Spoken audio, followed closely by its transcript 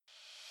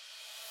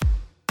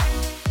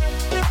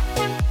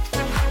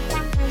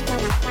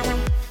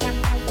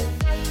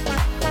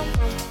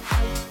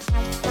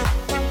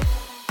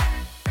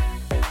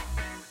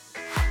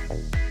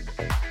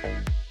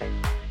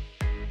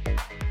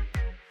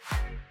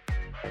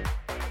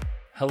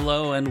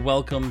Hello and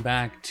welcome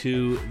back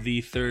to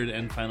the third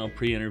and final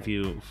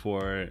pre-interview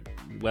for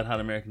Wet Hot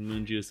American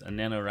Moon Juice, a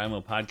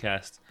NaNoWriMo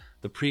podcast,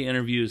 the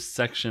pre-interviews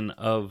section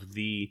of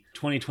the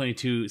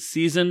 2022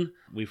 season.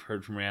 We've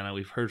heard from Rihanna,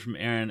 we've heard from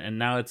Aaron, and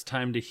now it's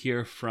time to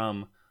hear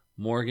from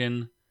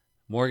Morgan.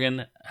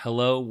 Morgan,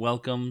 hello,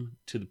 welcome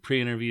to the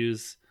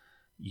pre-interviews.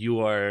 You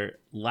are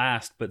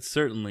last, but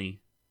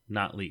certainly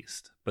not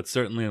least, but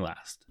certainly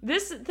last.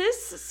 This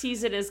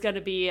season is going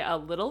to be a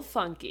little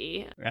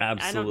funky.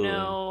 Absolutely. I don't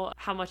know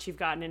how much you've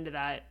gotten into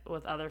that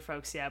with other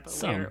folks yet,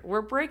 but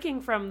we're breaking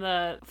from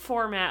the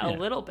format a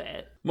little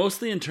bit.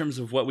 Mostly in terms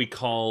of what we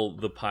call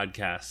the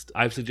podcast.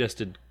 I've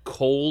suggested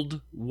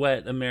cold,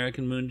 wet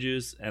American Moon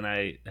Juice, and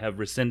I have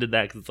rescinded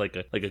that because it's like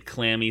a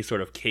clammy,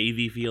 sort of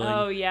cavey feeling.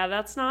 Oh, yeah,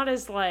 that's not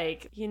as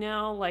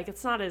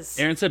it's not as...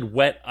 Aaron said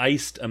wet,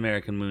 iced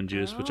American Moon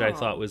Juice, which I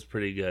thought was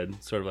pretty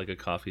good. Sort of like a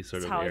coffee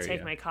sort that's of how area. I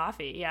take my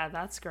coffee. Yeah,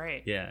 that's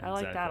great. Yeah, I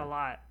like that a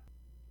lot.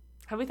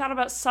 Have we thought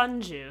about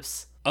sun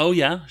juice? Oh,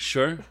 yeah,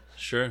 sure.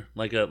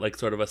 Like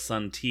sort of a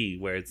sun tea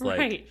where it's like...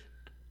 Right.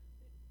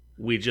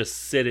 We just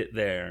sit it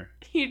there,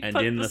 You'd and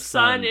put in the the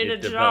sun in a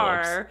develops.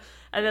 jar,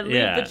 and then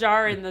leave the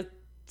jar in the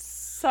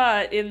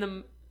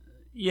sun,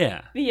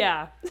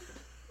 Yeah.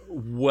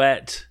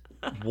 Wet,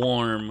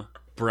 warm,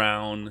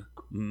 brown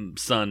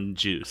sun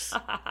juice.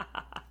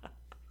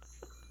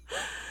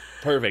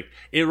 Perfect.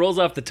 It rolls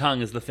off the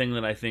tongue is the thing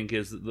that I think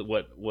is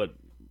what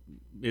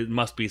it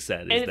must be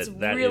said. And it's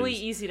really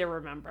easy to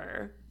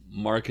remember.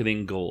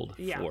 Marketing gold,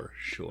 for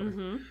sure.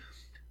 Mm-hmm.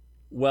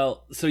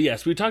 Well, so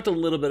yes, we talked a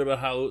little bit about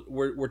how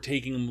we're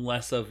taking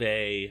less of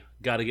a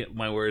gotta get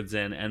my words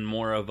in and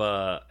more of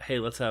a hey,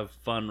 let's have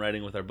fun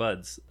writing with our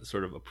buds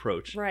sort of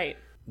approach. Right.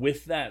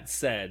 With that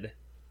said,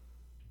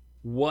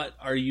 what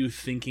are you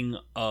thinking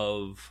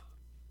of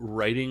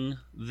writing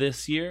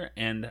this year,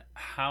 and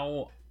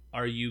how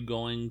are you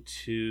going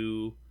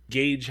to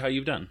gauge how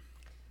you've done?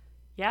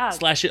 Yeah.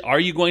 Are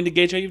you going to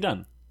gauge how you've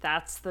done?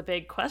 That's the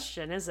big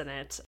question, isn't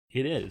it?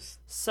 It is.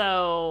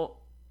 So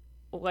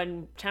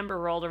when September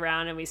rolled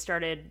around and we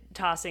started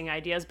tossing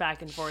ideas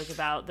back and forth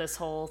about this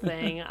whole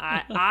thing,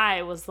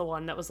 I was the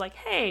one that was like,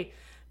 hey,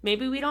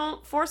 maybe we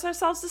don't force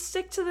ourselves to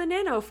stick to the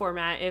nano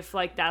format if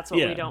that's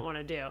what we don't want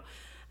to do.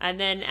 And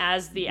then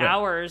as the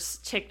hours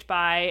ticked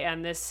by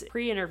and this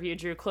pre-interview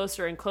drew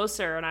closer and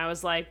closer, and I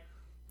was like,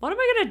 what am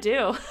I going to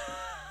do?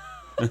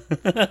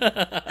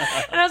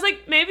 And I was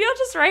like, maybe I'll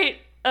just write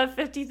a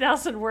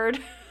 50,000 word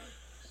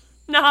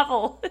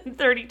novel in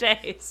 30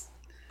 days.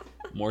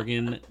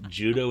 Morgan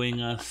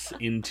judoing us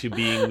into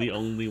being the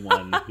only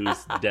one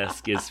whose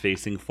desk is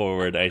facing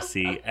forward. I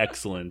see.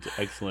 Excellent.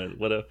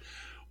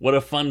 What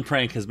a fun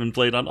prank has been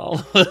played on all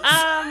of us. No,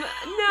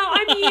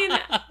 I mean,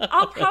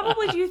 I'll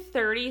probably do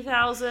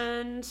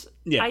 30,000.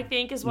 Yeah. I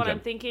think is what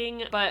I'm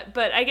thinking. But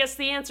I guess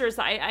the answer is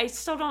I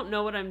still don't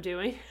know what I'm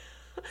doing.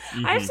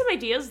 Mm-hmm. I have some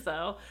ideas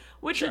though,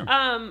 which good.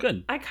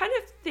 I kind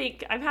of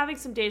think I'm having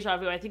some deja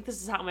vu. I think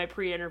this is how my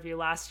pre-interview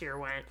last year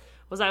went.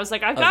 I was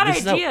like, I've got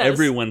this ideas. Is how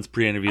everyone's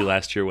pre-interview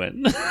last year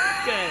went. Good.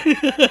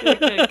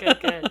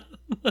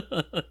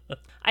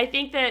 I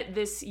think that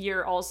this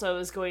year also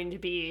is going to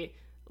be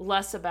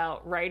less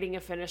about writing a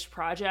finished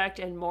project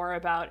and more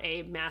about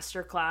a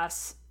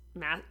masterclass.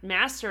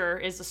 Master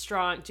is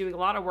doing a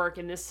lot of work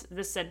in this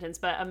sentence,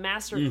 but a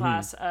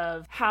masterclass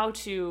of how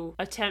to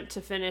attempt to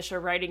finish a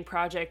writing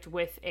project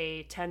with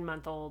a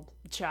 10-month-old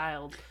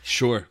child.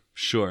 Sure.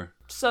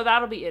 So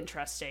that'll be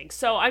interesting.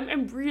 So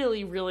I'm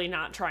really, really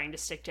not trying to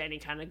stick to any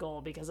kind of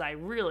goal because I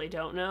really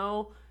don't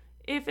know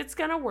if it's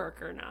going to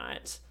work or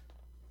not.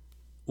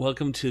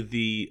 Welcome to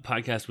the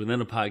podcast within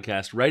a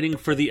podcast, writing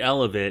for the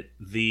L of it,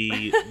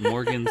 the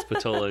Morgan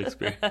Spatola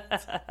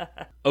experience.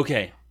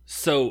 Okay,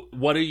 so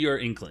what are your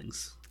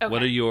inklings? Okay.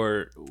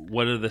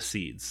 What are the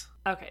seeds?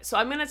 Okay, so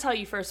I'm going to tell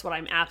you first what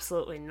I'm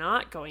absolutely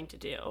not going to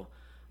do.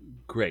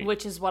 Great.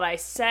 Which is what I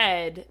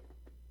said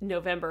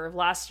November of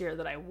last year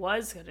that I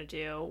was going to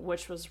do,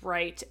 which was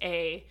write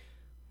a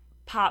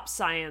pop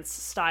science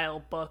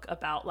style book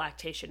about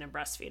lactation and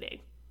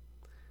breastfeeding.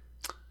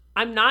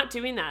 I'm not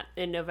doing that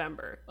in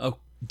November. Oh,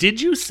 did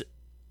you?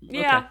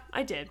 Yeah, okay.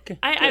 I did. Okay,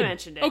 I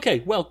mentioned it.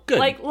 Okay, well, good.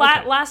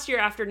 Last year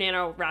after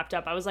Nano wrapped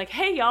up, I was like,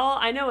 hey, y'all,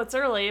 I know it's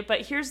early,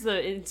 but here's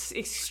the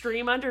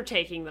extreme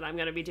undertaking that I'm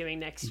going to be doing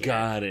next year.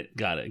 Got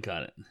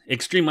it.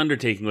 Extreme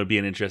undertaking would be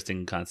an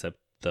interesting concept,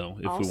 though,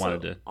 if we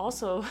wanted to.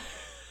 Also...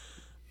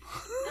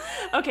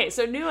 Okay,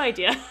 so new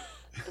idea.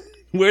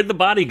 Where'd the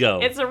body go?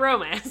 It's a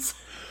romance.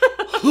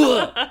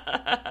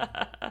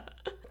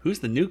 Who's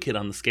the new kid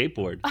on the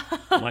skateboard?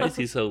 Why is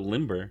he so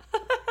limber?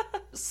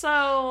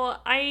 So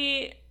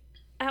I,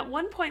 at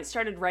one point,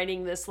 started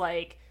writing this,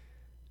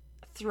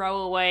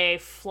 throwaway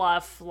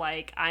fluff,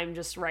 I'm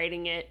just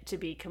writing it to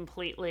be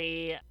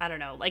completely, I don't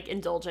know,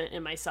 indulgent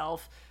in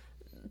myself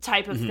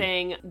type of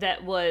thing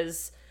that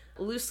was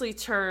loosely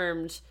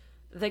termed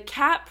The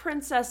Cat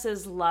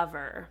Princess's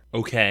Lover.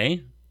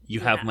 Okay. You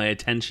have my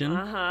attention.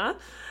 Uh-huh.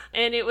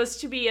 And it was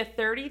to be a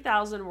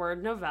 30,000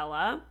 word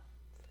novella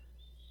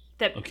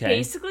that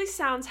basically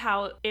sounds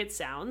how it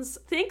sounds.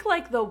 Think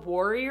like the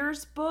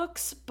Warriors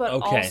books, but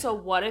also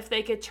what if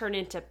they could turn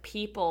into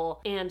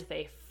people and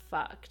they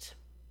fucked?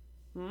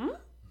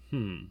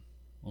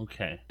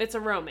 Okay. It's a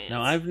romance.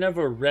 Now, I've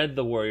never read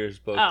the Warriors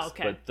books,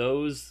 but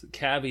those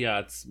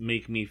caveats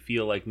make me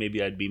feel like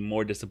maybe I'd be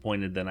more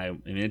disappointed than I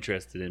am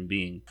interested in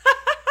being.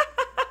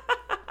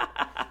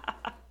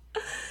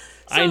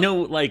 I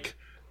know, like,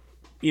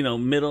 you know,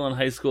 middle and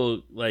high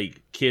school, like,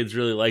 kids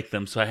really like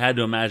them, so I had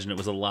to imagine it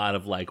was a lot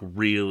of, like,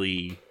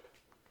 really,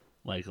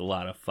 like, a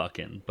lot of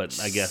fucking, but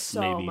I guess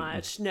so maybe... So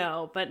much.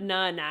 No, but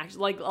none,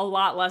 actually. Like, a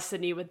lot less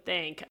than you would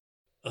think.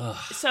 Ugh.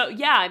 So,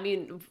 yeah, I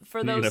mean,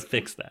 for those... You're going to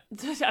fix that.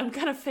 I'm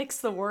going to fix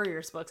the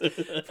Warriors books.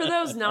 For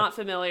those not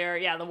familiar,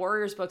 yeah, the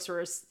Warriors books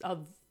were a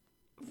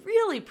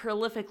really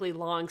prolifically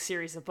long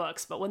series of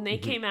books, but when they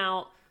came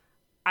out,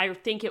 I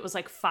think it was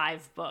like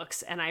 5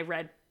 books, and I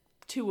read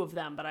 2 of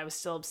them, but I was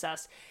still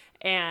obsessed.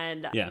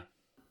 And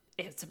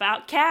it's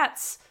about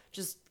cats,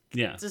 just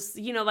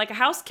you know, like a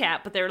house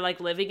cat, but they're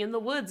like living in the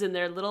woods in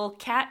their little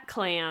cat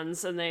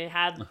clans, and they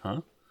had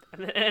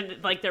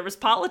and like there was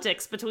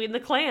politics between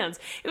the clans.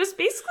 It was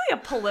basically a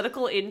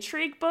political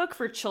intrigue book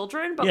for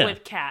children, but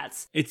with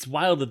cats. It's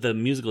wild that the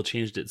musical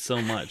changed it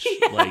so much.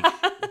 Like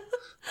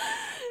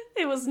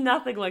it was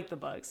nothing like the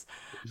books.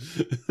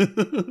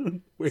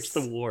 Where's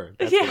the war?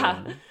 That's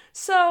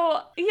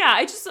So, yeah,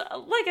 I just,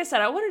 like I said,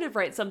 I wanted to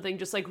write something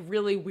just, like,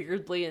 really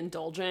weirdly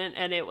indulgent,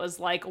 and it was,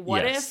 like,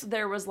 what if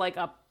there was, like,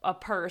 a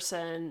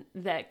person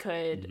that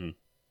could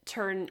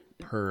turn...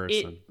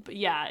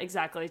 yeah,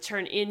 exactly.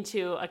 Turn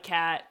into a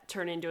cat,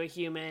 turn into a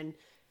human,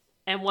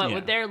 and what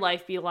would their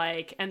life be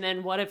like? And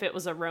then what if it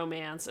was a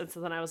romance? And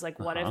so then I was like,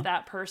 what if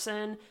that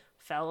person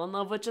fell in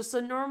love with just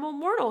a normal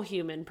mortal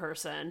human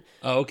person?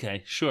 Oh,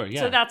 okay. Sure,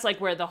 yeah. So that's,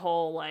 like, where the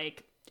whole,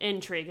 like,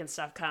 intrigue and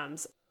stuff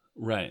comes.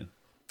 Right.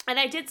 And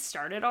I did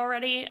start it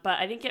already, but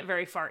I didn't get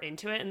very far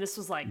into it. And this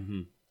was like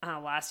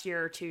last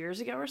year or 2 years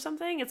ago or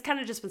something. It's kind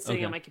of just been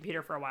sitting on my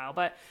computer for a while.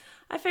 But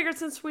I figured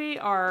since we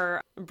are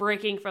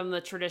breaking from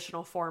the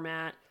traditional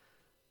format,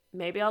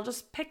 maybe I'll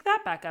just pick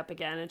that back up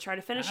again and try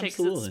to finish it.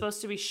 Because it's supposed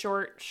to be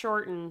short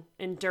and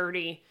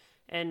dirty.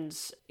 And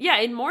yeah,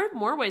 in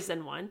more ways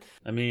than one.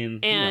 I mean,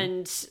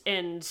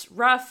 and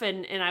rough,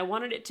 and I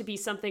wanted it to be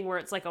something where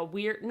it's like a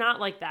weird, not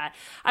like that.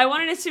 I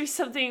wanted it to be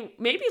something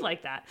maybe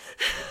like that.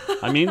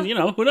 I mean, you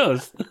know, who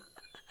knows?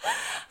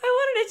 I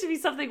wanted it to be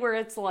something where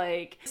it's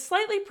like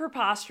slightly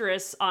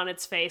preposterous on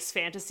its face,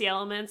 fantasy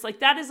elements. Like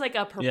that is like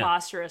a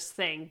preposterous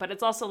thing, but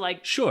it's also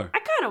like, sure, I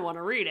kind of want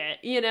to read it,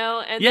 you know?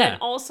 And then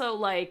also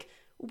like,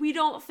 we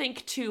don't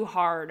think too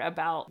hard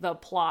about the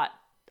plot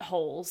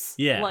holes.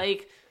 Yeah.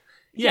 Like,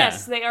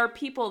 yes, they are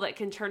people that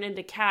can turn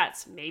into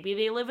cats. Maybe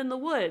they live in the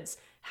woods.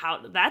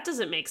 How that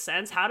doesn't make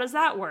sense. How does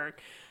that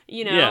work?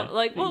 You know,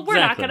 we're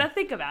not going to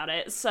think about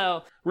it.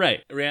 So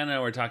right, Rihanna and I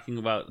were talking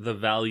about the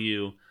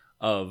value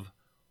of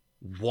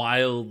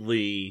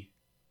wildly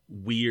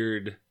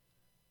weird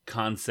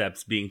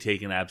concepts being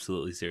taken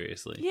absolutely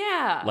seriously.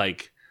 Yeah,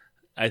 like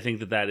I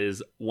think that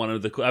is one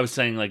of the. I was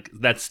saying like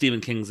that's Stephen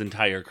King's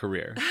entire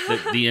career.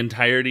 The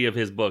entirety of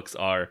his books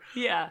are.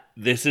 Yeah,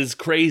 this is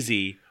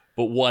crazy.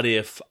 But what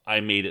if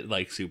I made it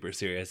like super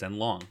serious and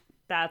long?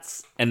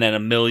 And then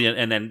 $1 million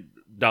and then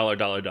dollar,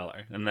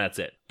 and that's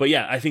it. But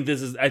yeah, I think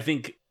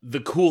the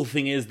cool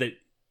thing is that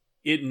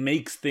it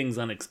makes things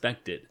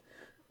unexpected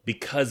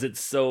because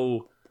it's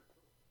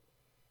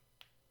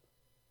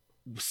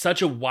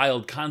such a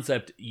wild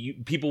concept.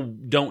 People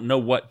don't know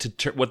what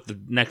the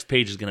next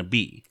page is going to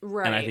be.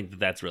 Right. And I think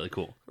that's really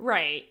cool.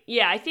 Right.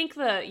 Yeah. I think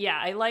I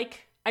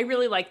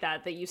really like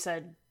that you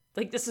said,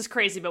 like, this is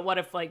crazy, but what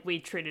if, like, we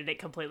treated it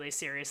completely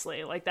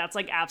seriously? Like, that's,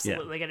 like,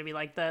 absolutely going to be,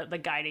 like, the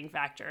guiding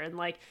factor. And,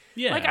 like,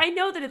 like, I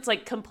know that it's,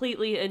 like,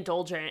 completely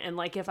indulgent. And,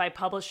 like, if I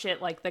published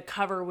it, like, the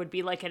cover would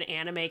be, like, an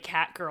anime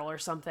cat girl or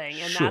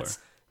something. And that's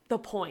the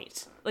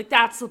point. Like,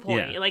 that's the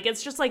point. Yeah. Like,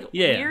 it's just, like,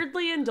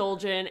 weirdly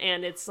indulgent.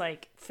 And it's,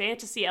 like,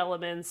 fantasy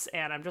elements.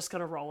 And I'm just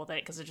going to roll with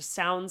it because it just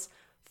sounds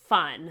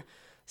fun.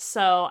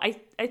 So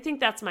I think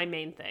that's my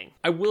main thing.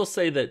 I will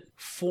say that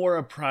for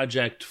a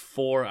project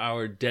for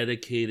our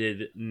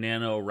dedicated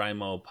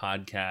NaNoWriMo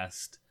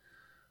podcast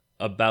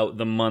about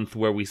the month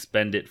where we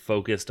spend it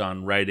focused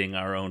on writing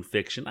our own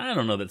fiction, I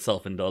don't know that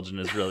self-indulgent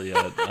is really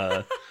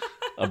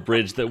a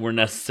bridge that we're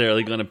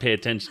necessarily going to pay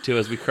attention to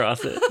as we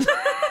cross it.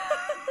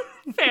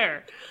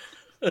 Fair.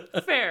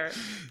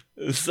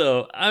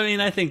 So, I mean,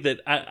 I think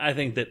that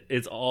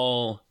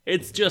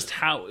it's just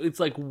how, it's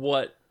like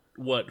what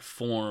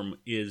form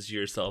is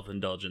your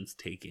self-indulgence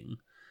taking?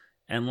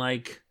 And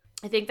like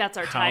I think that's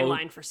our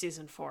timeline for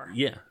season 4.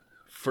 Yeah,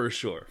 for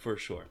sure.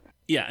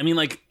 Yeah, I mean,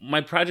 like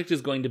my project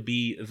is going to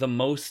be the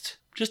most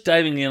just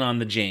diving in on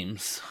the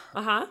James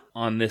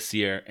on this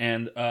year.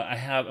 And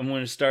I'm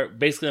going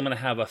to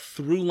have a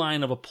through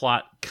line of a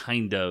plot,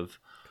 kind of.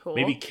 Cool.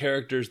 Maybe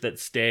characters that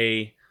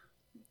stay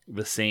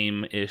the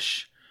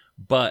same-ish,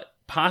 but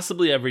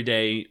possibly every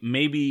day,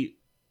 maybe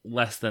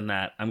less than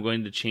that, I'm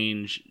going to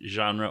change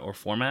genre or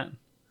format.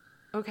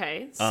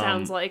 Okay,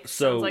 sounds like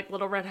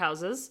Little Red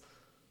Houses.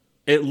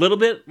 A little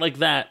bit like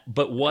that,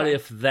 but what Okay.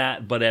 if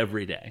that, but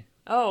every day?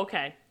 Oh,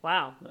 okay.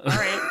 Wow. All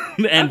right.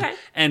 and Okay.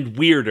 and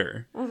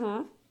weirder.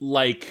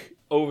 Like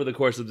over the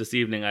course of this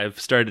evening, I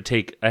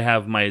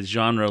have my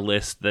genre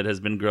list that has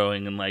been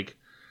growing, and like,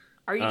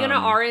 Are you gonna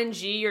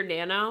RNG your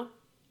nano?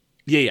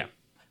 yeah.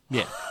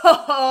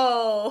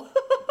 Oh.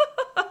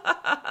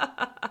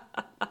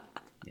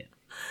 Yeah.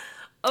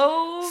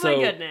 Oh So-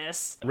 my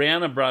goodness.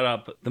 Rihanna brought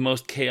up the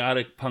most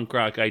chaotic punk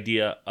rock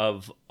idea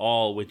of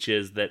all, which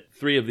is that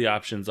 3 of the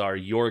options are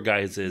your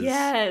guys'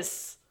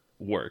 Yes.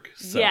 work.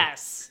 So,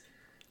 Yes.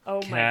 Oh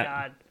my Cat.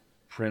 god.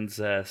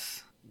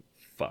 Princess,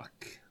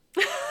 fuck.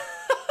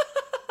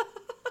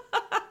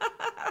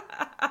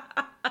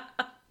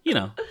 You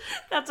know,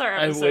 That's our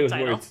I have way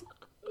episode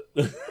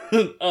with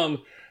title. words.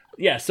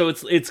 Yeah, so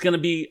it's gonna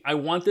be. I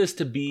want this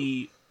to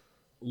be,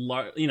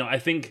 I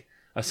think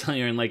I was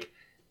telling Aaron, like,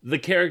 the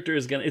character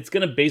is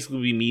gonna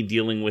basically be me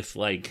dealing with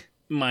like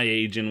my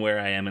age and where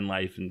I am in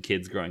life and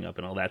kids growing up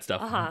and all that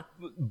stuff. Uh-huh.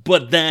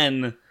 But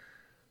then,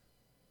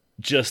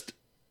 just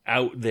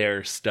out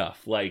there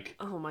stuff like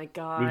Oh my we've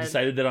god.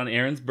 decided that on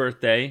Aaron's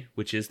birthday,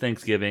 which is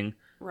Thanksgiving,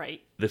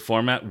 Right. the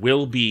format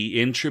will be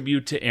in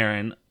tribute to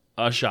Aaron,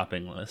 a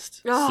shopping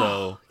list. Oh.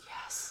 So.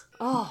 Yes.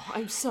 Oh,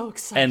 I'm so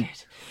excited.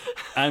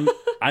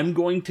 I'm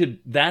going to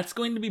that's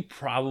going to be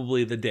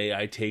probably the day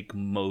I take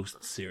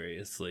most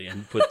seriously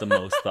and put the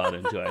most thought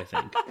into, I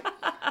think.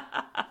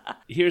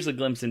 Here's a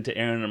glimpse into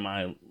Aaron and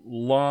my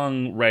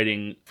long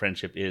writing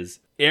friendship is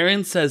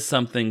Aaron says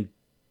something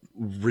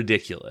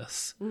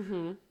ridiculous.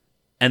 Mm-hmm.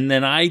 And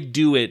then I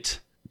do it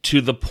to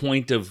the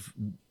point of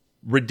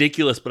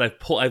ridiculous, but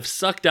I've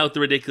sucked out the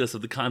ridiculous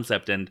of the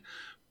concept and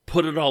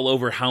put it all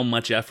over how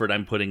much effort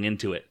I'm putting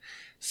into it.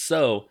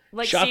 So,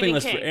 Like shopping Stephen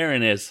list King. for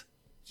Aaron is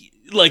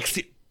like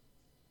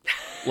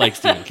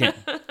Stephen King.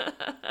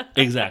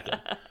 Exactly.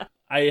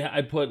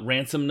 I put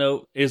ransom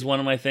note is one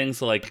of my things.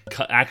 So like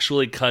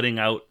actually cutting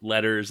out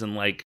letters and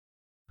like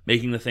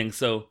making the thing.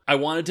 So I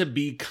wanted to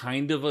be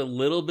kind of a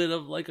little bit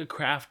of like a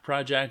craft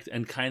project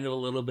and kind of a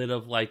little bit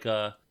of like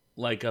a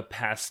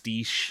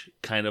pastiche,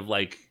 kind of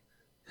like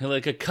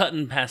a cut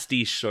and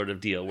pastiche sort of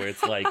deal where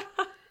it's like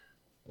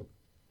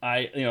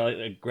like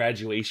a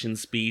graduation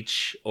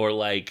speech or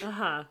like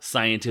Uh-huh.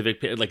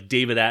 scientific, like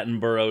David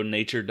Attenborough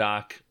nature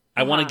doc.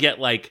 I want Uh-huh. to get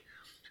like,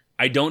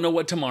 I don't know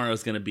what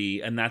tomorrow's going to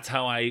be, and that's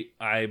how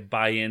I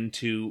buy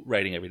into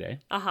writing every day.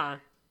 Uh-huh.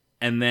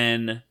 And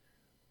then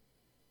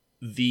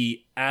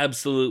the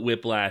absolute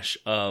whiplash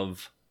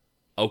of,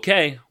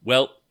 okay,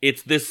 well,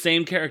 it's this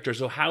same character,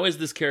 so how is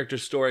this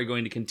character's story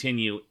going to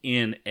continue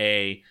in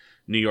a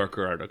New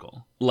Yorker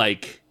article?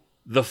 Like,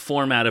 the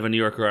format of a New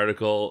Yorker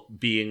article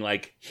being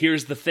like,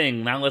 here's the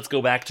thing, now let's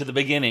go back to the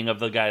beginning of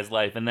the guy's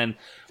life, and then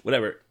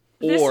whatever.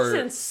 This Or is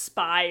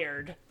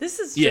inspired. This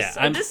is Yeah,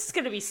 just this is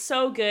going to be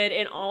so good.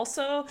 And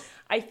also,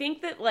 I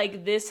think that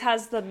like this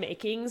has the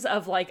makings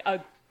of like a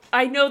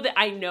I know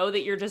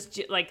that you're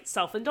just like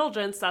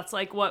self-indulgence. That's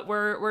like what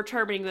we're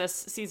terming this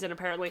season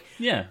apparently.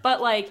 yeah. But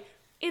like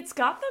it's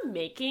got the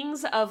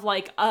makings of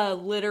like a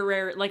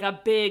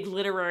big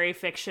literary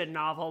fiction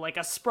novel, like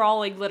a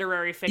sprawling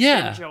literary fiction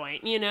Yeah.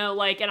 joint, you know,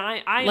 like, and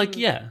I Like,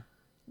 yeah.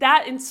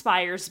 that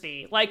inspires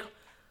me. Like,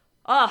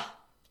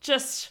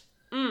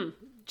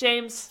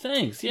 James,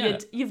 Thanks. Yeah.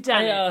 you've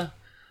done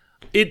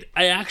it.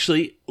 I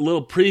actually, a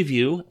little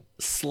preview /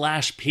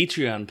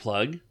 Patreon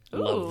plug. I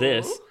love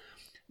this. Ooh.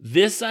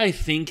 This, I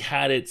think,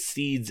 had its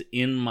seeds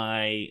in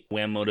my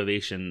Wham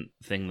Motivation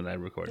thing that I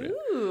recorded.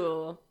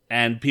 Ooh.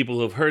 And people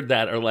who have heard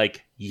that are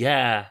like,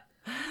 yeah.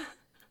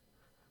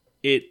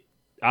 It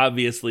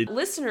obviously...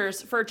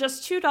 Listeners, for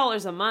just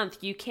 $2 a month,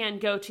 you can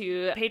go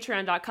to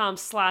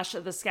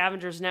patreon.com/The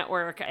Scavengers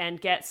Network and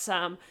get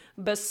some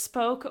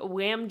bespoke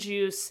Wham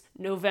Juice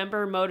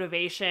November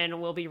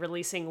motivation. We'll be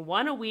releasing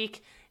one a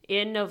week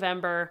in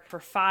November for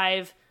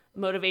 5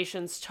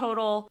 motivations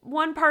total.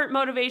 1 part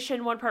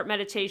motivation, 1 part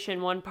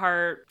meditation, 1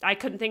 part... I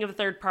couldn't think of a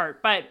third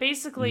part. But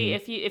basically,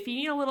 if you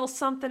need a little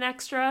something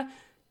extra,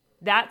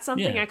 that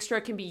something Yeah. extra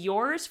can be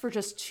yours for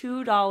just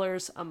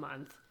 $2 a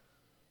month.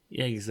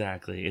 Yeah,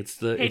 exactly. It's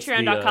the...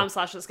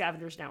 Patreon.com/The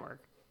Scavengers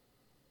Network.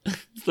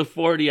 It's the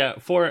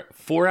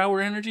 4-hour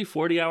energy?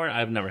 40-hour?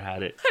 I've never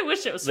had it. I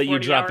wish it was That you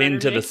 40 drop hour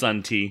into energy. the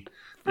sun tea.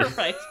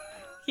 Perfect.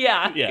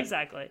 Yeah, Yeah.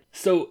 exactly.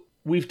 So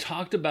we've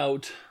talked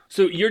about...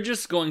 So you're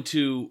just going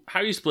to... How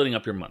are you splitting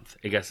up your month,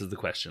 I guess is the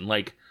question.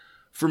 Like,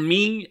 for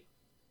me,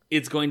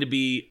 it's going to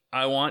be,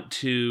 I want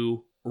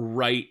to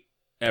write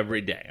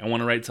every day. I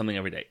want to write something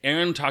every day.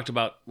 Aaron talked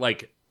about,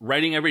 like,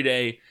 writing every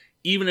day,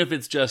 even if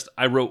it's just,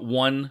 I wrote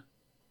one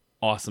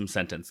awesome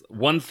sentence.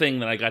 One thing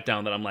that I got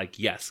down that I'm like,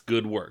 yes,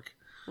 good work.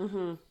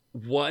 Mm-hmm.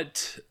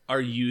 What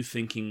are you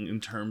thinking in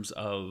terms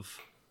of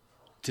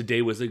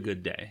today was a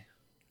good day?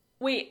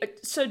 Wait,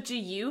 so do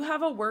you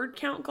have a word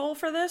count goal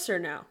for this or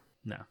no?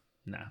 No.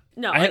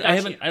 No, I got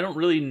haven't. you. I don't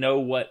really know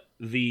what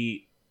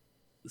the.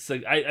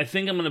 So I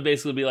think I'm gonna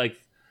basically be like,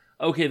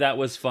 okay, that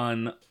was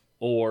fun,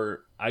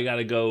 or I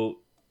gotta go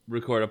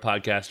record a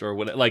podcast or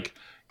whatever. Like,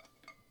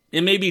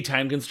 it may be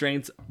time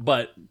constraints,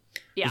 but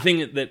Yeah. the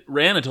thing that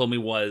Rihanna told me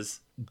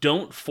was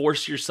don't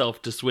force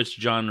yourself to switch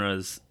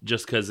genres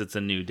just because it's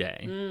a new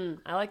day.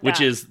 I like that.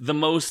 Which is the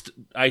most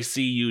I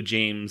see you,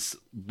 James,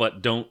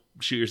 but don't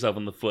shoot yourself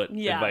in the foot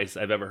advice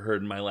I've ever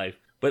heard in my life.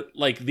 But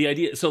like the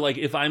idea, so like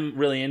if I'm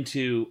really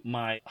into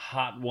my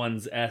Hot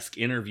Ones-esque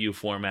interview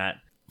format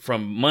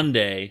from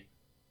Monday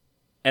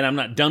and I'm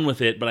not done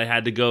with it, but I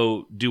had to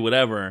go do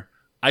whatever,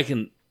 I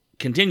can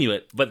continue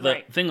it. But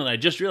the thing that I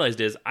just realized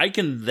is I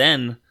can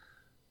then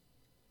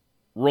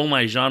roll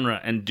my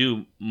genre and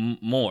do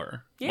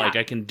more. Yeah. Like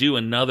I can do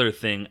another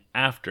thing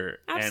after.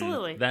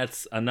 Absolutely. And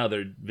that's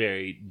another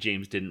very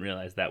James didn't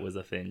realize that was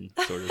a thing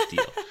sort of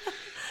deal.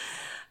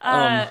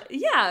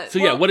 Yeah.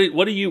 So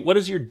what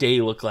does your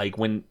day look like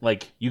when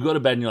like you go to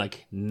bed and you're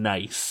like,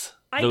 nice,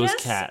 those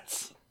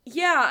cats?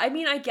 Yeah, I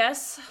mean, I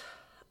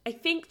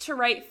think to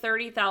write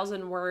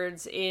 30,000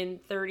 words in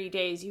 30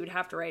 days, you would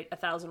have to write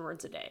 1,000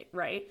 words a day,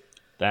 right?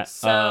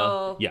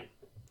 Yeah.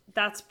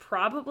 That's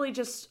probably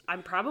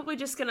I'm probably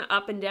just going to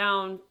up and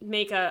down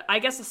make a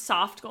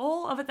soft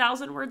goal of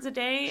 1,000 words a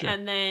day. Sure.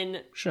 And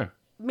then Sure.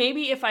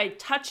 Maybe if I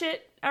touch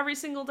it every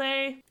single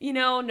day,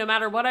 no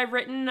matter what I've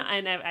written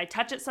and I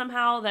touch it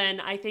somehow, then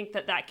I think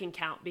that can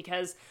count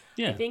because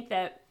I think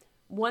that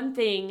one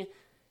thing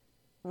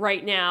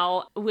right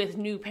now with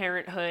new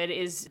parenthood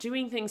is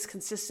doing things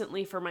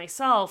consistently for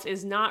myself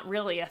is not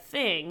really a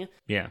thing.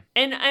 Yeah.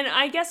 And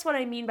I guess what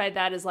I mean by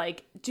that is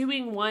like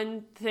doing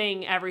one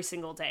thing every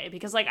single day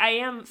because like I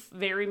am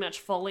very much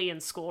fully in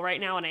school right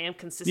now and I am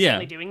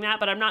consistently doing that,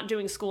 but I'm not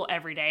doing school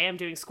every day. I'm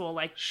doing school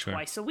like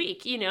twice a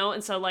week,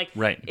 And so like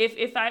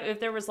if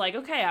there was like,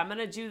 okay, I'm going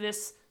to do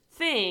this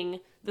thing,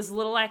 this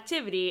little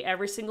activity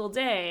every single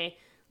day,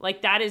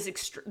 like that is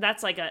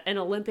that's like an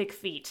Olympic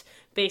feat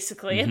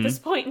basically at this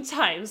point in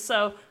time.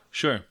 So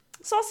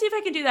I'll see if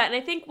I can do that. And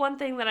I think one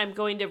thing that I'm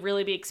going to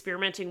really be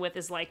experimenting with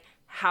is like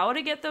how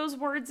to get those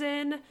words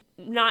in,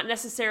 not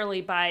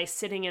necessarily by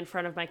sitting in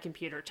front of my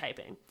computer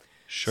typing.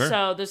 Sure.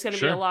 So there's going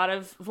to be a lot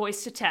of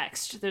voice to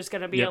text. There's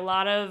going to be a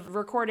lot of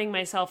recording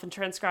myself and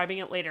transcribing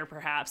it later,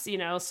 perhaps,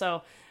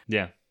 So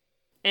yeah.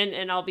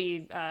 And I'll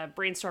be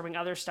brainstorming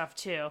other stuff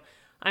too.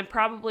 I'm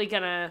probably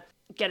going to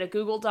get a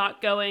Google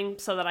Doc going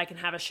so that I can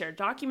have a shared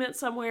document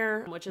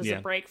somewhere, which is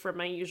a break from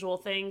my usual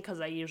thing because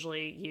I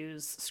usually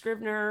use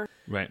Scrivener.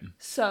 Right.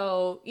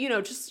 So,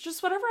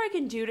 just whatever I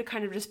can do to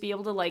kind of just be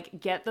able to like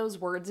get those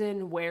words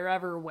in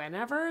wherever,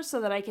 whenever,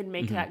 so that I can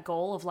make that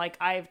goal of like,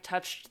 I've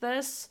touched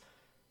this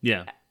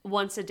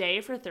once a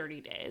day for 30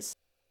 days.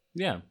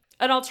 Yeah.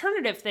 An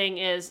alternative thing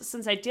is,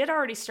 since I did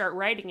already start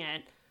writing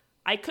it,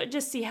 I could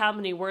just see how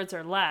many words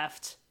are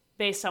left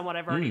based on what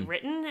I've already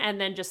written,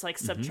 and then just like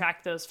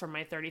subtract those from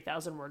my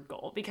 30,000 word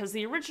goal. Because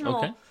the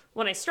original,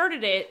 when I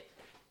started it,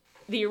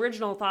 the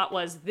original thought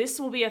was this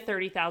will be a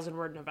 30,000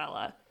 word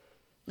novella.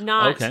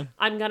 Not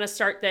I'm going to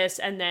start this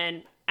and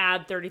then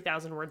add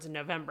 30,000 words in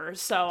November.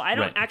 So I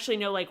don't actually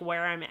know like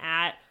where I'm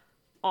at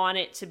on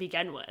it to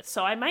begin with.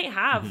 So I might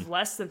have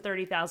less than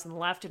 30,000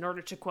 left in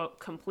order to quote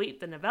complete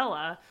the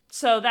novella.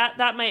 So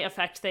that might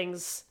affect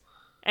things.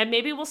 And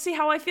maybe we'll see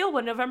how I feel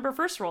when November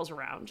 1st rolls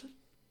around.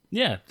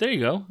 Yeah, there you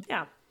go.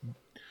 Yeah.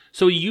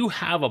 So you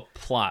have a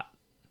plot.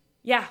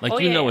 Yeah. Like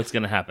you know what's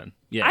going to happen.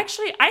 Yeah.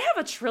 Actually, I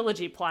have a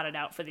trilogy plotted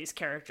out for these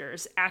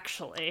characters,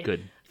 actually.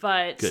 Good.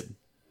 But Good.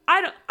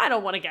 I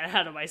don't want to get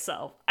ahead of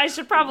myself. I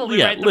should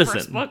probably write the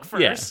first book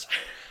first.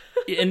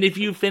 Yeah. And if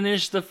you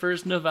finish the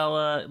first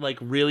novella like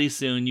really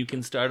soon, you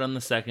can start on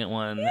the second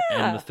one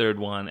and the third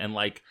one and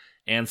like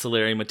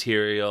ancillary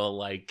material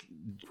like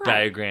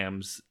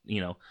diagrams,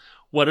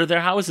 What do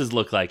their houses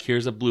look like?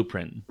 Here's a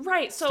blueprint.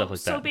 Right. So like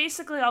so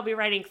basically I'll be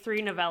writing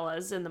 3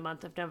 novellas in the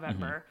month of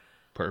November.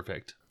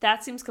 Perfect.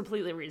 That seems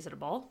completely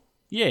reasonable.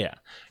 Yeah.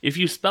 If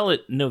you spell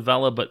it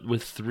novella but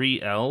with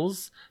 3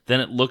 L's, then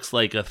it looks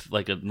like a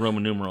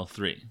Roman numeral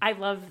 3. I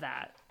love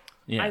that.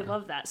 Yeah. I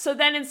love that. So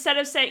then instead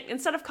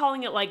of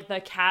calling it like the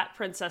Cat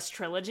Princess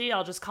trilogy,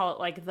 I'll just call it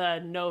like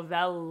the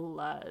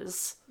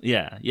novellas.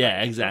 Yeah,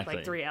 exactly.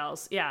 Like 3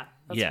 L's. Yeah,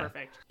 that's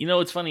perfect.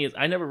 What's funny is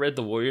I never read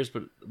The Warriors,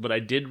 but I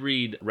did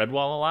read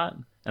Redwall a lot.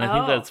 And I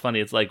think that's funny.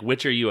 It's like,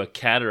 which are you, a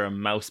cat or a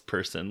mouse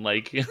person?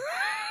 Like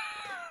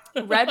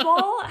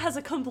Redwall has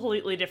a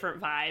completely different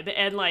vibe.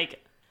 And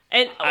like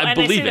I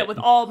say that with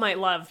all my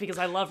love because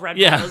I love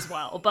Redwall as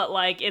well. But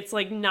like it's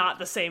like not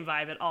the same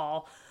vibe at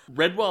all.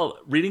 Redwall,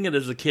 reading it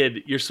as a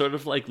kid, you're sort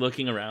of like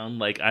looking around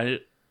like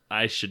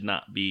I should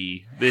not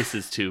be, this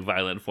is too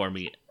violent for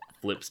me.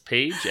 Flips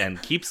page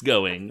and keeps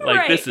going.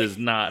 Like this is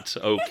not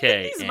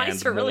okay. These and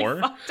mice are more.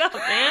 Really fucked up,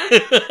 man.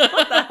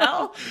 What the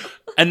hell?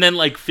 And then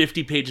like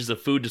 50 pages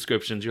of food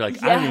descriptions. You're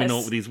like, I don't even know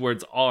what these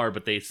words are,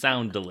 but they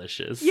sound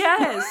delicious.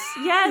 Yes.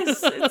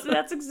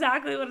 That's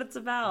exactly what it's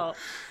about.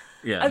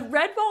 Yeah.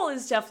 Redwall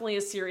is definitely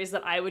a series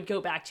that I would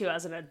go back to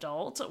as an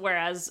adult,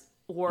 whereas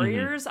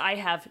Warriors, I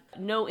have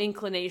no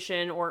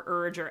inclination or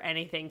urge or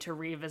anything to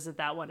revisit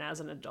that one as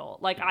an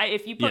adult. Like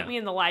if you put me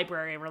in the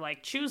library and were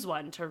like, choose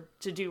one to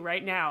do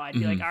right now, I'd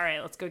be like, all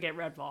right, let's go get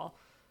Redwall.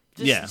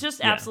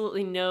 Just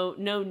absolutely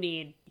no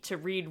need to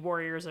read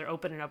Warriors or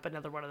open up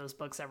another one of those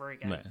books ever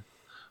again. Right.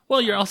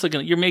 Well, you're also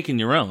you're making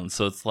your own,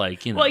 so it's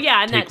like, you know, well,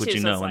 yeah, and take that what too,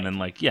 you so know, it's and like, then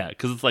like, yeah,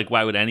 because it's like,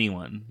 why would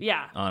anyone?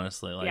 Yeah.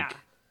 Honestly, like, Yeah.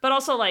 But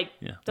also, like,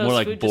 yeah, those more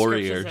like food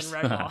Borriers. descriptions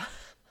in Red Bull.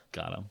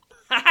 Got him.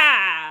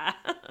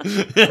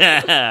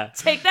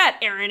 Take that,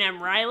 Aaron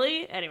M.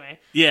 Riley. Anyway.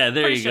 Yeah,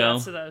 there Pretty you sure go.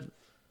 that's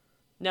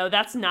No,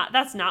 that's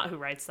not who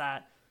writes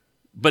that.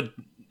 But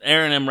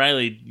Aaron M.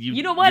 Riley,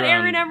 you know what,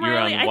 Aaron M.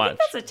 Riley? I watch. think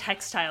that's a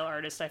textile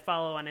artist I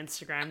follow on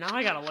Instagram. Now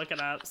I gotta look it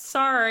up.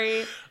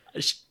 Sorry.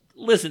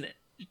 Listen,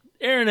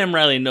 Aaron M.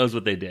 Riley knows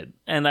what they did,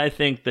 and I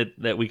think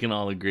that we can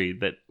all agree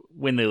that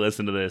when they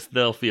listen to this,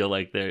 they'll feel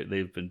like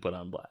they've been put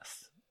on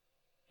blast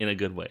in a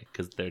good way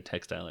because they're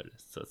textile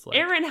artists. So it's like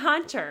Aaron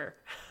Hunter.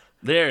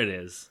 There it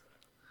is.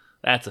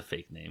 That's a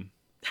fake name.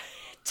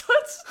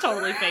 It's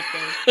totally fake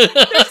name.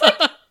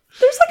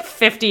 There's like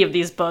 50 of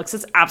these books.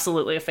 It's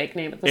absolutely a fake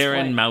name at this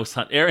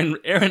point.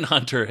 Aaron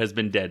Hunter has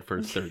been dead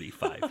for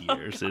 35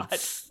 years.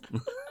 It's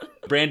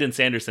Brandon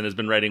Sanderson has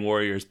been writing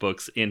Warriors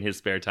books in his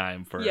spare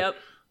time for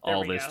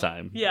all this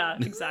time. Yeah,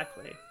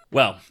 exactly.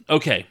 Well,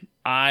 okay.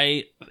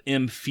 I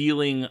am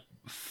feeling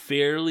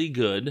fairly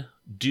good.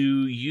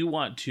 Do you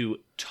want to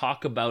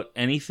talk about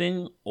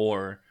anything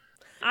or?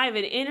 I have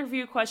an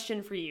interview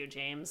question for you,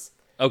 James.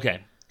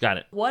 Okay, got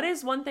it. What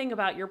is one thing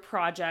about your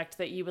project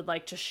that you would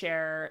like to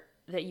share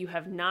that you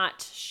have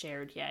not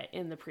shared yet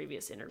in the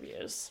previous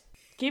interviews?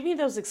 Give me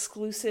those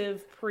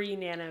exclusive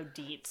pre-nano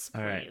deets, please.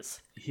 All right.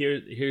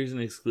 Here's an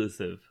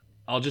exclusive.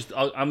 I'm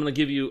gonna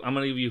give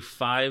you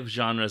 5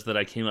 genres that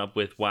I came up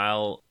with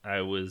while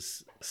I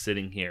was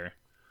sitting here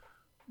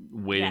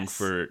waiting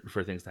for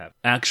things to happen.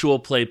 Actual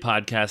play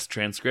podcast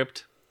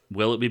transcript.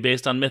 Will it be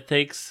based on myth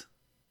takes?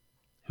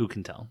 Who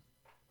can tell?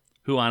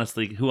 Who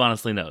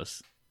honestly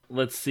knows?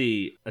 Let's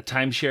see. A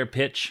timeshare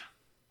pitch.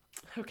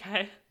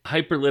 Okay.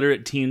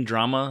 Hyperliterate teen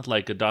drama,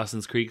 like a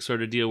Dawson's Creek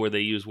sort of deal where they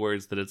use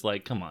words that it's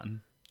like, come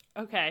on.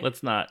 Okay.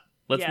 Let's not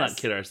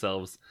kid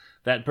ourselves.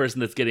 That person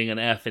that's getting an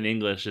F in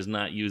English is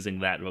not using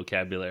that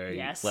vocabulary.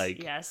 Yes.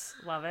 Yes.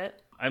 Love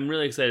it. I'm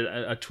really excited.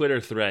 A Twitter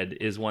thread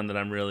is one that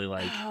I'm really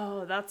like.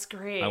 Oh, that's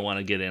great. I want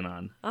to get in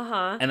on.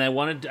 And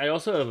I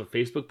also have a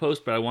Facebook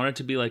post, but I want it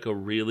to be like a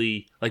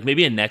really, like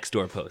maybe a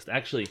Nextdoor post.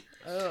 Actually,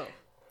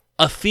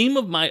 a theme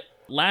of my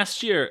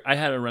last year, I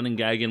had a running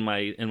gag in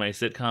my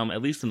sitcom,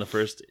 at least in the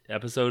first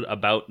episode,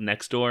 about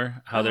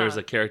Nextdoor. How there's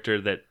a character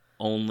that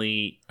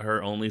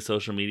her only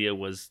social media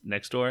was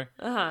Nextdoor,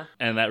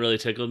 and that really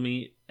tickled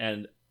me.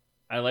 And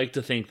I like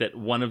to think that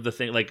one of the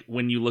things, like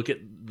when you look at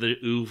the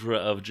oeuvre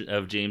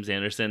of James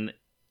Anderson,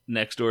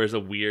 Nextdoor is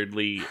a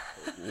weirdly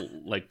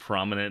like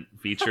prominent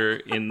feature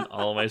in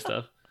all of my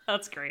stuff.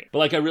 That's great. But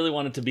like I really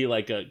want it to be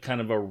like a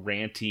kind of a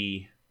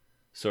ranty,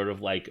 sort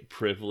of like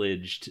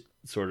privileged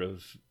sort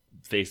of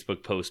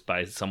Facebook post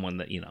by someone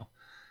that, you know,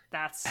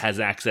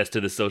 has access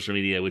to the social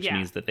media, which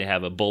means that they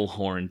have a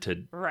bullhorn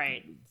to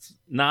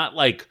not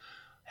like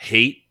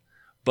hate,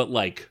 but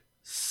like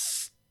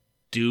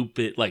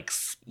stupid, like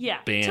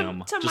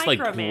spam, to just like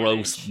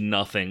gross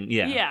nothing.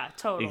 Yeah,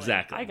 totally.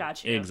 Exactly. I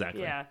got you.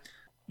 Exactly.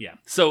 Yeah.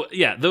 So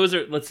yeah, those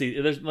are. Let's see.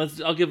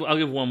 I'll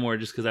give one more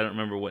just because I don't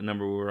remember what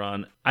number we were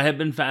on. I have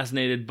been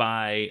fascinated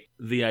by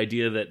the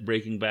idea that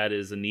Breaking Bad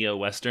is a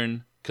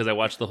neo-Western because I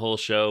watched the whole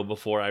show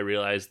before I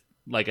realized.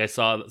 Like I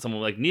saw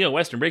someone like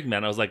neo-Western Breaking Bad,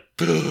 and I was like,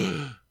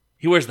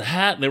 he wears the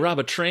hat, and they rob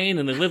a train,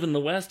 and they live in the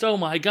West. Oh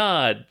my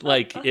god!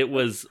 Like it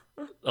was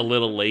a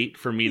little late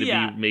for me to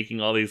be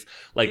making all these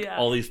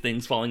all these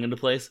things falling into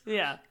place.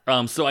 Yeah.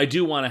 So I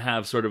do want to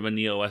have sort of a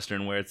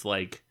neo-Western where it's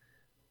like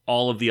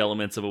all of the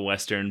elements of a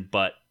Western,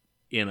 but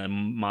in a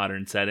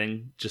modern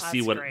setting. Just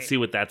see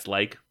what that's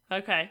like.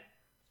 Okay.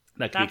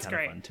 That could be kind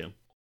of fun too.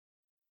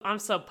 I'm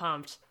so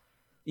pumped.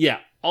 Yeah,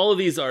 all of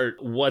these are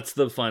what's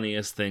the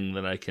funniest thing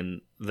that I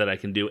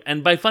can do.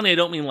 And by funny I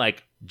don't mean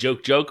like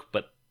joke,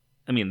 but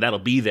I mean that'll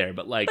be there,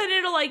 but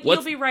it'll like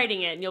you'll be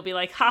writing it and you'll be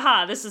like,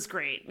 haha, this is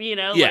great. You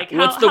know, yeah, like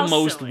what's the how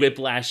most silly.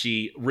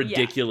 whiplashy,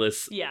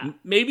 ridiculous,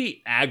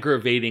 maybe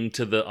aggravating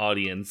to the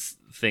audience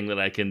thing that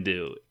I can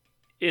do.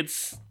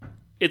 It's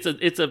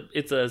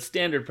a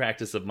standard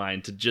practice of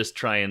mine to just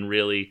try and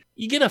really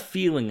you get a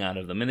feeling out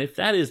of them, and if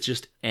that is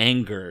just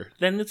anger,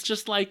 then it's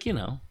just like, you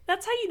know,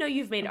 that's how you know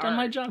you've made I've art. done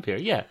my job here.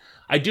 Yeah,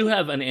 I do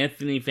have an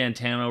Anthony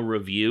Fantano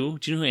review.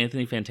 Do you know who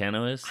Anthony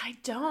Fantano is? I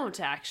don't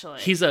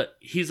actually. He's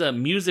a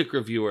music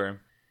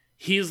reviewer.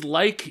 He's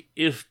like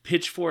if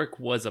Pitchfork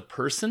was a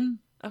person.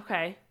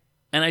 Okay.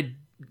 And I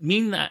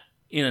mean that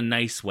in a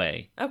nice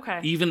way.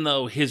 Okay. Even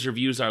though his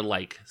reviews are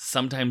like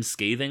sometimes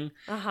scathing.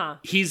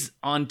 He's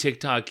on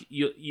TikTok.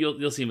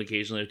 You'll see him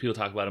occasionally. People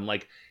talk about him.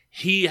 Like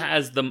he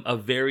has a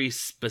very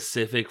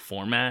specific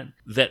format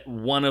that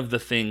one of the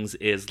things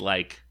is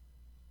like,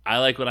 I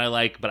like what I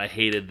like, but I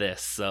hated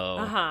this.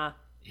 So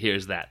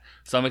here's that.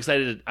 So I'm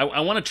excited.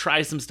 I want to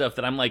try some stuff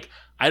that I'm like,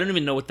 I don't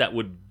even know what that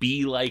would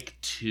be like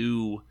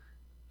to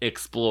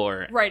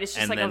explore. Right. It's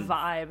just like a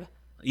vibe.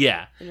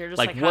 Yeah. And you're just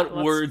like what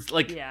words?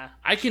 Like, yeah.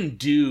 I can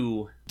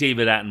do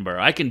David Attenborough.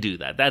 I can do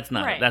that. That's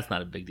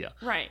not a big deal.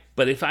 Right.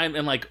 But if I'm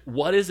like,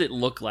 what does it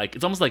look like?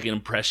 It's almost like an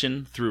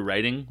impression through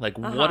writing. Like,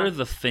 what are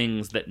the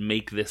things that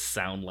make this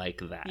sound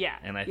like that? Yeah.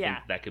 And I think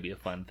that could be a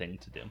fun thing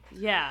to do.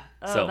 Yeah.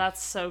 Oh,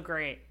 that's so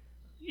great.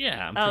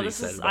 Yeah, I'm pretty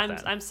excited about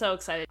that. I'm so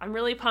excited. I'm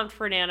really pumped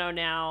for Nano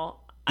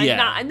now.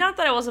 Yeah. Not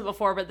that I wasn't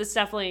before, but this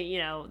definitely,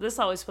 this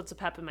always puts a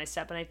pep in my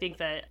step. And I think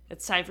that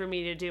it's time for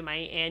me to do my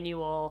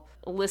annual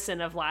listen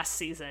of last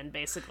season,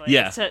 basically.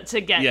 Yeah. To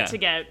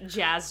get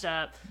jazzed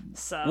up.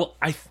 So. Well,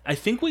 I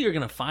think what you're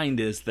going to find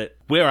is that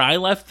where I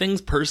left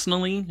things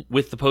personally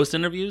with the post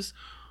interviews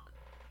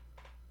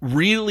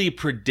really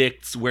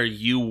predicts where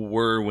you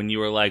were when you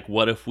were like,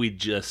 what if we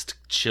just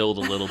chilled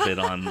a little bit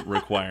on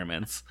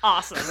requirements?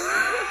 Awesome.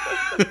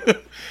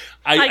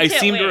 I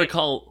seem to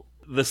recall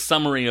the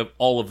summary of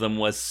all of them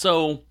was,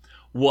 so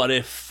what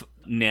if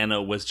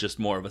Nano was just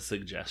more of a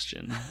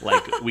suggestion?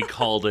 Like, we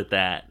called it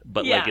that,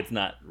 but like it's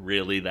not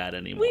really that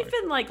anymore. We've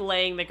been like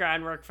laying the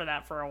groundwork for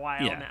that for a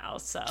while now.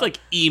 So it's like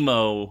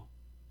emo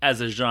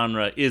as a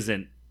genre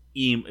isn't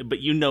emo,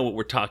 but you know what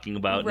we're talking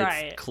about.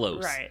 Right, it's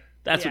close. Right.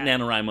 That's what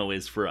NaNoWriMo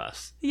is for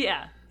us.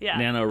 Yeah. Yeah.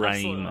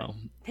 NaNoWriMo.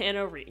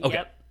 NaNoWriMo. Okay.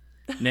 Yep.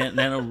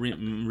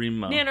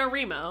 NaNoWriMo.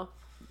 NaNoWriMo.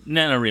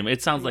 NaNoWriMo.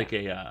 It sounds like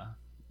a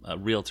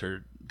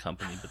realtor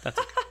company, but that's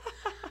okay.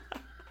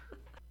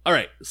 All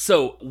right,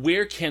 so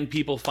where can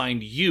people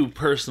find you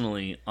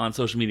personally on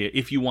social media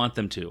if you want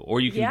them to? Or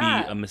you can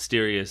be a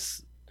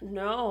mysterious...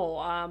 No,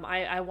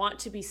 I want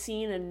to be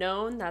seen and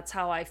known. That's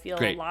how I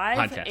feel alive.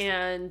 Podcast.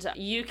 And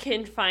you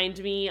can find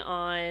me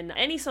on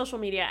any social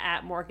media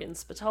at Morgan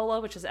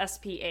Spatola, which is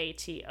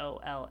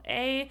Spatola.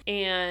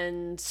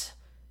 And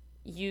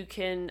you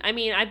can,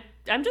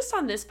 I'm just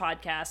on this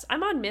podcast.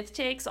 I'm on Myth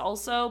Takes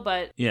also,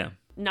 but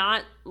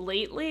not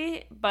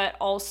lately, but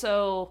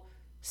also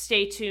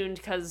stay tuned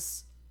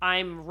because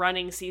I'm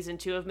running season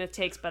 2 of Myth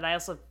Takes, but I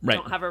also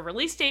don't have a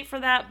release date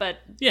for that. But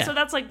so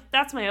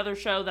that's my other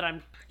show that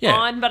I'm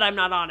on, but I'm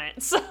not on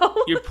it. So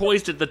you're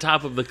poised at the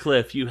top of the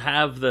cliff. You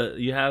have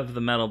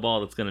the metal ball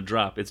that's going to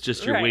drop. It's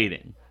just you're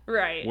waiting.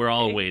 Right. We're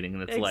all waiting,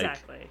 and it's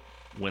exactly. like,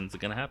 when's it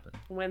going to happen?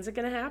 When's it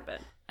going to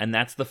happen? And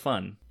that's the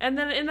fun. And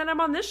then I'm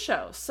on this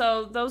show.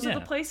 So those are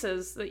the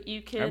places that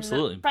you can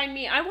find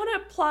me. I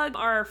want to plug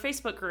our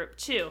Facebook group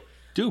too.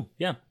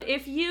 Yeah.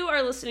 If you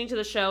are listening to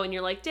the show and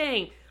you're like,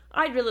 dang,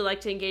 I'd really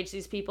like to engage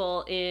these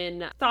people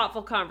in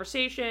thoughtful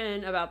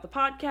conversation about the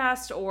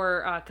podcast,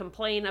 or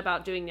complain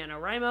about doing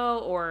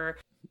NaNoWriMo, or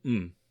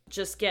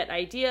just get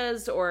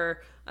ideas,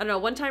 or I don't know.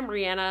 One time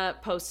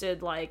Rihanna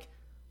posted like,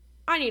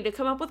 I need to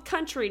come up with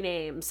country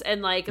names,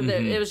 and like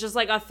it was just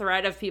like a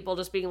thread of people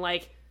just being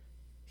like,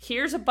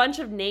 here's a bunch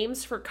of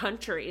names for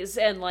countries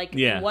and like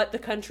what the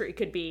country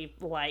could be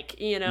like,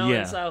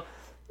 and so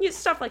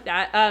stuff like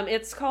that.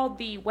 It's called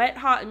the Wet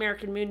Hot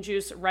American Moon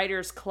Juice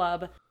Writers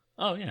Club.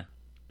 Oh yeah.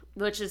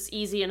 Which is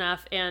easy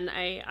enough, and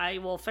I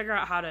will figure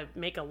out how to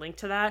make a link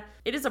to that.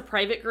 It is a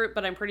private group,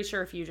 but I'm pretty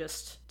sure if you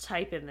just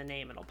type in the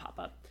name, it'll pop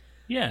up.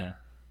 Yeah,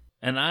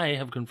 and I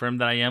have confirmed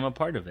that I am a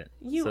part of it.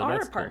 You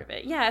are a part of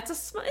it. Yeah, it's a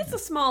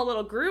small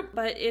little group,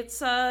 but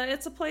it's a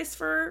place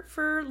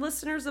for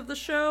listeners of the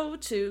show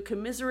to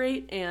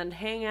commiserate and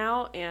hang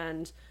out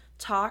and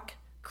talk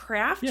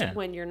craft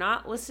when you're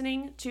not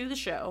listening to the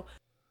show.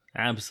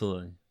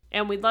 Absolutely.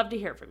 And we'd love to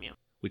hear from you.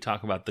 We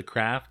talk about The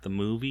Craft, the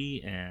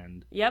movie,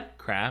 and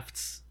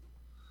crafts.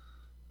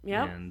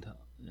 Yep. And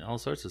all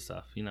sorts of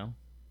stuff,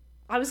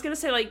 I was going to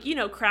say, like,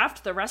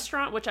 Craft, the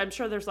restaurant, which I'm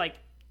sure there's like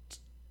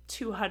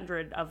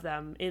 200 of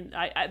them.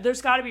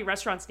 There's got to be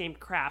restaurants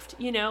named Craft,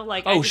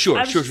 like. Oh, sure.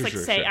 I was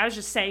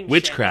just saying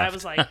Witchcraft. I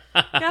was like, ha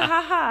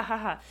ha ha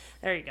ha.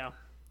 There you go.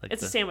 Like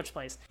it's a sandwich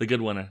place. The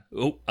good one.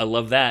 Oh, I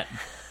love that.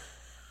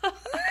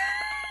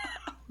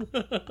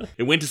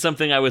 It went to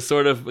something I was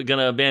sort of going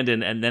to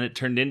abandon, and then it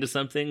turned into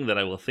something that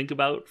I will think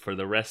about for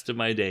the rest of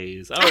my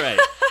days. All right.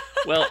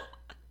 Well,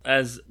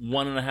 as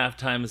 1.5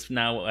 times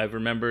now I've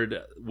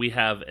remembered, we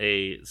have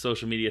a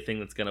social media thing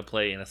that's going to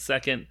play in a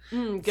second.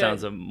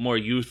 Sounds a more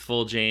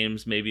youthful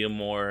James, maybe a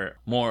more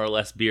or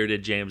less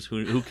bearded James.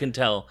 Who can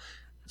tell?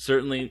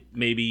 Certainly,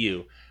 maybe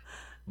you.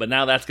 But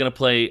now that's going to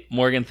play.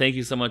 Morgan, thank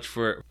you so much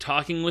for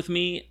talking with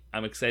me.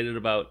 I'm excited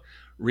about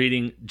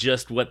reading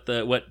just what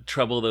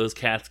trouble those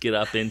cats get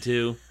up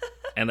into.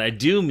 And I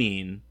do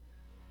mean,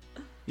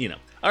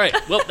 All right,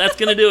 well, that's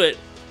going to do it.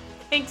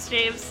 Thanks,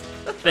 James.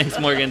 Thanks,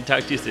 Morgan.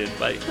 Talk to you soon.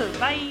 Bye.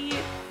 Bye.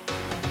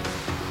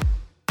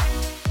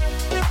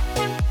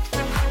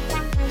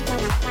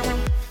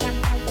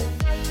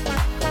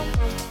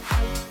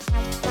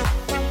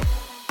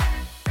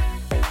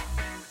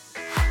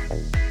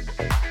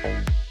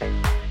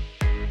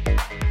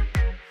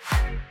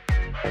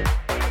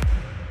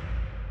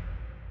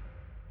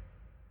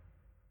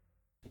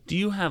 Do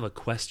you have a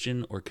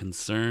question or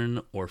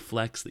concern or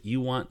flex that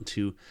you want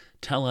to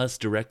tell us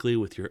directly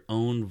with your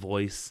own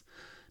voice?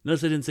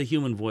 Notice I didn't say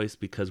human voice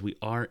because we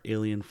are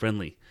alien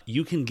friendly.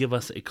 You can give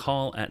us a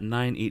call at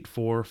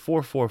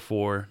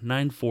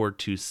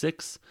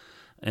 984-444-9426.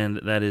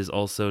 and that is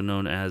also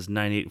known as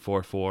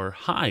 9844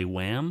 Hi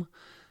Wham.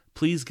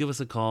 Please give us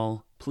a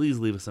call. Please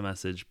leave us a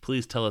message.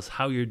 Please tell us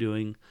how you're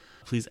doing.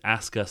 Please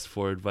ask us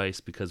for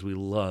advice, because we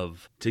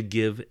love to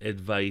give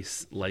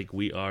advice like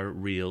we are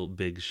real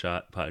big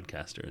shot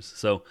podcasters.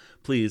 So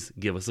please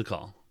give us a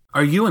call.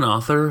 Are you an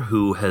author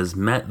who has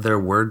met their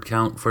word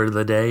count for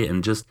the day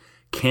and just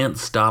can't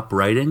stop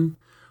writing?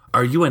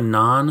 Are you a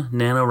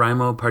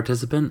non-NaNoWriMo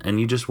participant and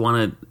you just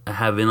want to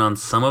have in on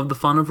some of the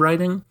fun of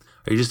writing?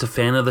 Are you just a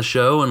fan of the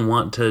show and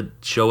want to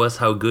show us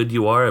how good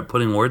you are at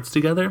putting words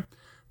together?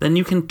 Then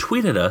you can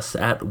tweet at us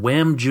at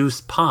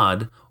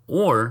whamjuicepod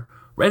or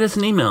write us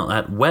an email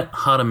at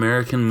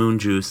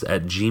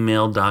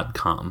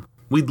wethotamericanmoonjuice@gmail.com.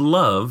 We'd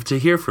love to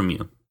hear from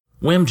you.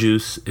 Wham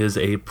Juice is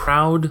a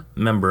proud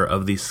member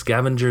of the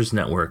Scavengers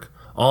Network.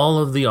 All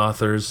of the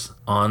authors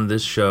on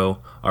this show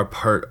are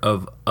part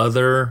of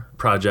other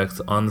projects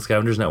on the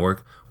Scavengers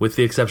Network, with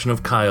the exception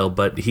of Kyle,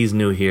 but he's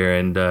new here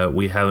and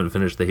we haven't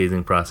finished the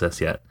hazing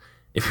process yet.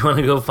 If you want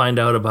to go find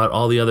out about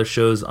all the other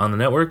shows on the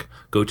network,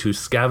 go to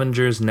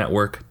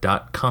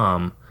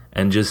scavengersnetwork.com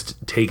and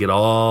just take it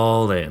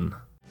all in.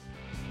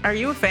 Are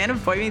you a fan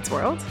of Boy Meets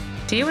World?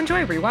 Do you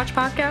enjoy rewatch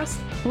podcasts?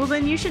 Well,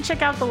 then you should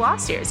check out The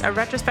Lost Years, a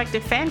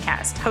retrospective fan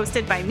cast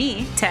hosted by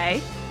me,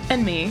 Tay.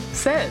 And me,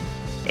 Sid.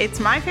 It's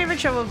my favorite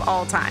show of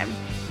all time.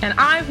 And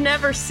I've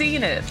never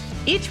seen it.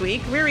 Each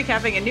week, we're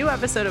recapping a new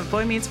episode of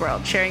Boy Meets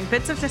World, sharing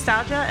bits of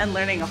nostalgia and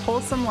learning a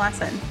wholesome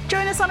lesson.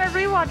 Join us on our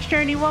rewatch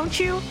journey, won't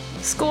you?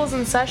 School's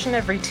in session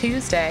every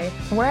Tuesday,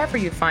 wherever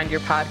you find your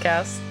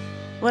podcasts.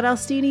 What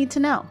else do you need to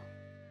know?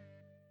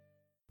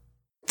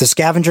 The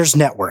Scavengers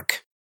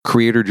Network.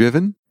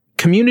 Creator-driven.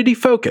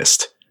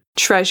 Community-focused.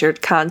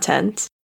 Treasured content.